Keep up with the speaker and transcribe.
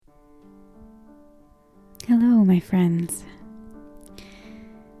Hello, my friends.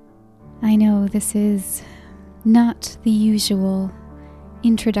 I know this is not the usual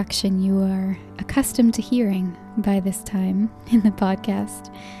introduction you are accustomed to hearing by this time in the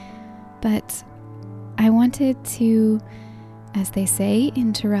podcast, but I wanted to, as they say,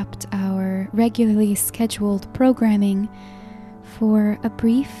 interrupt our regularly scheduled programming for a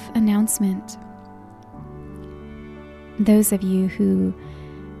brief announcement. Those of you who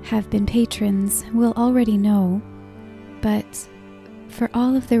have been patrons will already know, but for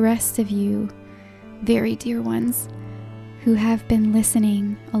all of the rest of you, very dear ones, who have been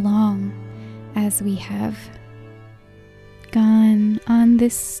listening along as we have gone on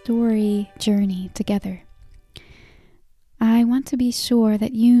this story journey together, I want to be sure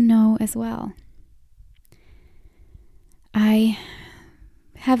that you know as well. I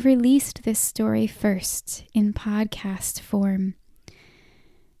have released this story first in podcast form,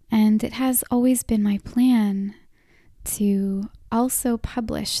 and it has always been my plan to also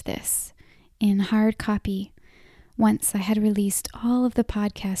publish this in hard copy once I had released all of the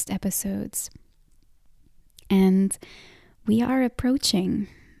podcast episodes. And we are approaching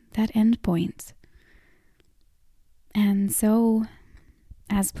that endpoint. And so,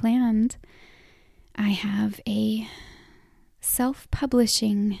 as planned, I have a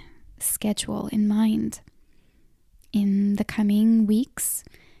self-publishing schedule in mind. In the coming weeks,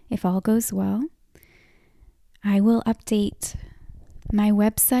 if all goes well, I will update my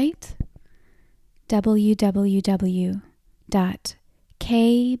website,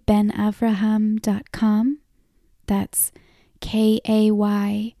 www.kaybenavraham.com. That's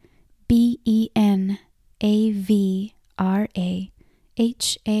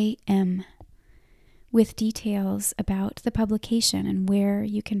KaybenAvraham, with details about the publication and where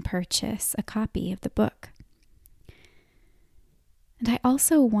you can purchase a copy of the book. And I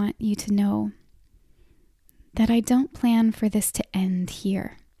also want you to know that I don't plan for this to end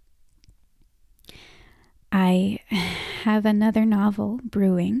here. I have another novel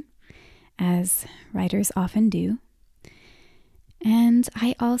brewing, as writers often do. And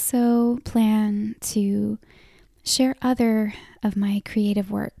I also plan to share other of my creative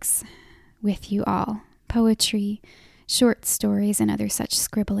works with you all, poetry, short stories, and other such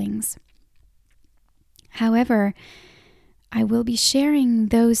scribblings. However, I will be sharing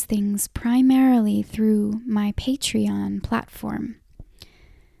those things primarily through my Patreon platform.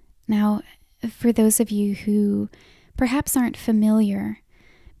 Now, for those of you who perhaps aren't familiar,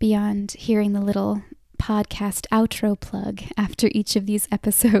 beyond hearing the little podcast outro plug after each of these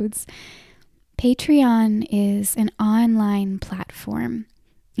episodes, Patreon is an online platform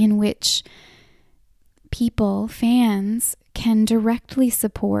in which people, fans, can directly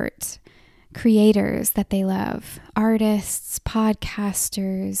support creators that they love, artists,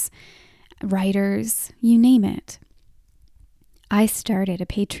 podcasters, writers, you name it. I started a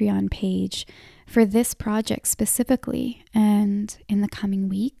Patreon page for this project specifically, and in the coming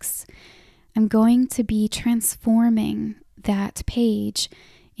weeks, I'm going to be transforming that page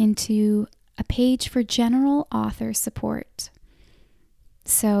into a page for general author support.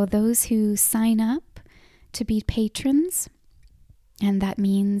 So those who sign up to be patrons, and that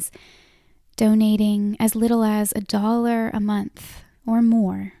means donating as little as $1 a month or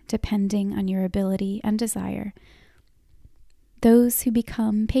more, depending on your ability and desire. Those who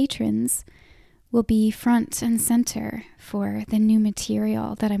become patrons will be front and center for the new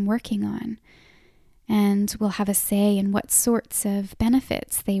material that I'm working on, and will have a say in what sorts of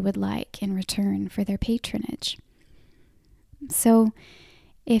benefits they would like in return for their patronage. So,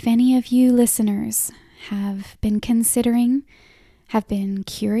 if any of you listeners have been considering, have been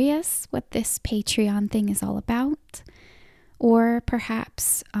curious what this Patreon thing is all about, or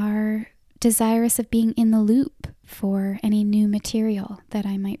perhaps are desirous of being in the loop for any new material that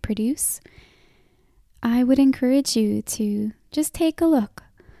I might produce, I would encourage you to just take a look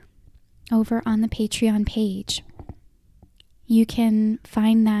over on the Patreon page. You can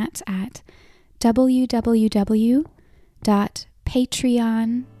find that at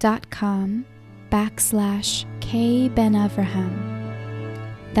www.patreon.com/KaybenAvraham.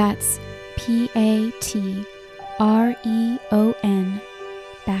 That's PatreonKaybenAvraham.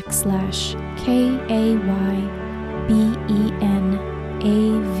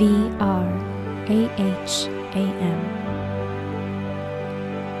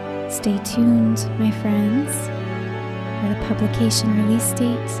 Stay tuned, my friends, for the publication release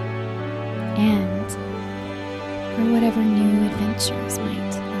date and for whatever new adventures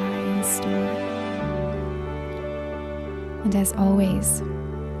might lie in store. And as always,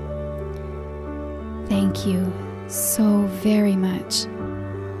 thank you so very much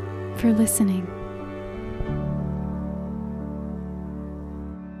for listening.